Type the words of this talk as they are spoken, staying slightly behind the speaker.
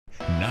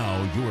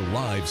your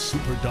live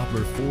Super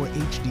Doppler 4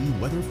 HD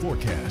weather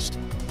forecast.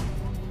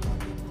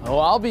 Oh,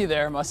 I'll be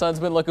there. My son's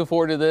been looking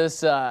forward to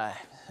this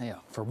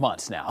for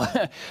months now.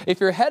 If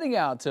you're heading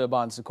out to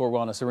Bon Secours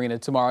Wellness Arena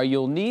tomorrow,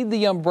 you'll need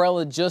the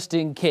umbrella just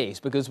in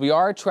case, because we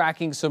are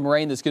tracking some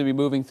rain that's going to be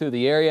moving through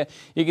the area.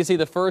 You can see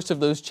the first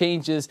of those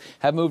changes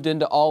have moved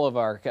into all of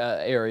our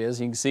areas.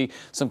 You can see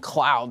some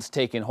clouds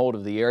taking hold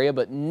of the area,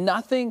 but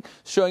nothing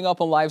showing up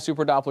on live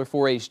Super Doppler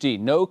 4 HD.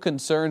 No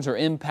concerns or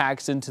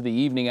impacts into the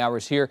evening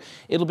hours here.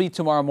 It'll be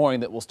tomorrow morning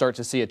that we'll start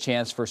to see a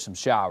chance for some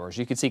showers.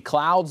 You can see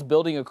clouds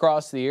building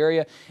across the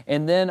area,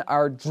 and then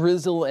our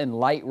drizzle and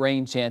light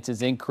rain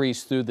chances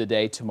increase through the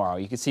day tomorrow.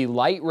 You can see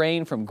light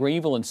rain from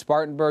Greenville and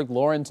Spartanburg,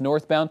 Lawrence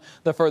northbound.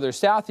 The further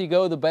south you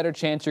go, the better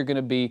chance you're going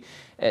to be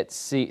at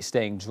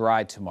staying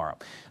dry tomorrow.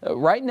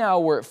 Right now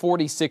we're at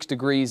 46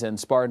 degrees in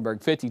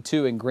Spartanburg,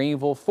 52 in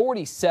Greenville,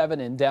 47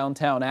 in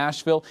downtown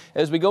Asheville.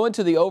 As we go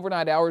into the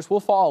overnight hours, we'll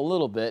fall a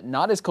little bit,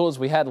 not as cold as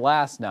we had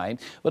last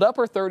night, but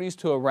upper 30s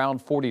to around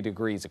 40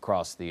 degrees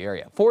across the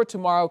area. For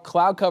tomorrow,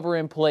 cloud cover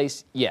in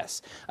place,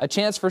 yes. A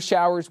chance for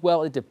showers,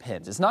 well, it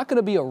depends. It's not going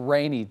to be a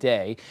rainy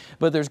day,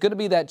 but there's going to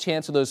be that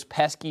chance of those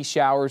pesky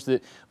showers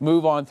that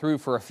move on through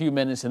for a few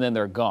minutes and then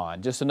they're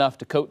gone. Just enough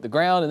to coat the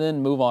ground and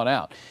then move on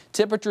out.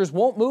 Temperatures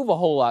won't move a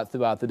whole lot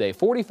throughout the day.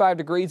 45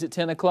 degrees at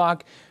 10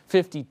 o'clock,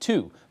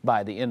 52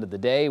 by the end of the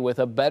day, with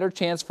a better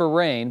chance for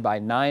rain by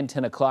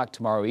 9-10 o'clock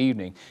tomorrow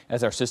evening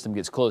as our system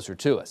gets closer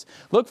to us.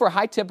 Look for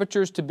high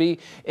temperatures to be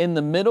in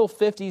the middle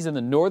 50s in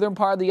the northern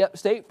part of the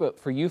upstate, but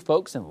for you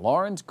folks in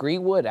Lawrence,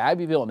 Greenwood,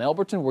 Abbeville, and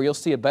Elberton, where you'll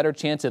see a better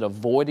chance at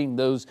avoiding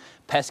those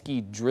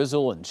pesky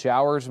drizzle and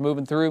showers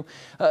moving through,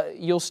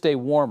 you'll stay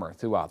warmer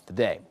throughout the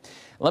day.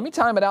 Let me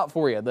time it out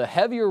for you. The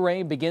heavier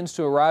rain begins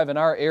to arrive in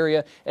our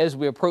area as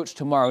we approach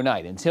tomorrow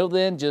night. Until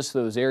then, just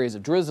those areas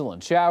of drizzle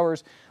and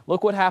showers.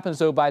 Look what happens,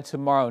 though, by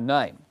tomorrow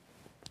night.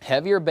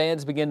 Heavier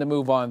bands begin to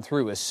move on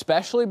through,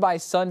 especially by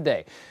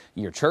Sunday.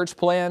 Your church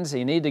plans,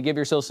 you need to give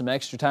yourself some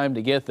extra time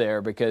to get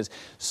there, because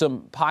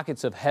some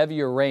pockets of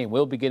heavier rain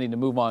will be beginning to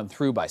move on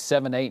through by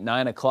 7, 8,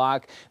 9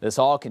 o'clock. This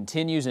all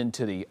continues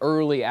into the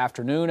early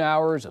afternoon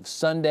hours of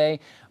Sunday.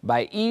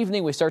 By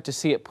evening, we start to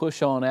see it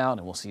push on out,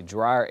 and we'll see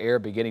drier air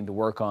beginning to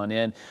work on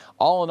in.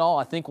 All in all,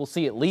 I think we'll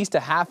see at least a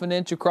 ½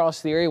 inch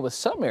across the area, with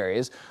some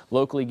areas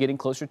locally getting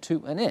closer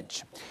to an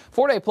inch.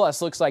 4-day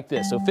plus looks like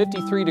this. So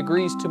 53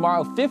 degrees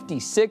tomorrow,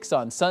 56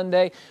 on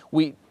Sunday.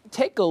 We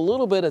take a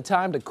little bit of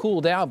time to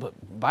cool down, but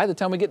by the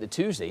time we get to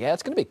Tuesday, yeah,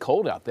 it's going to be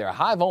cold out there. A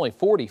high of only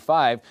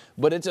 45,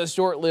 but it's a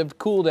short-lived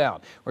cool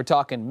down. We're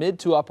talking mid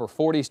to upper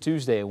 40s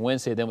Tuesday and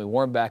Wednesday, then we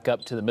warm back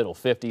up to the middle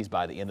 50s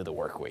by the end of the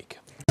work week.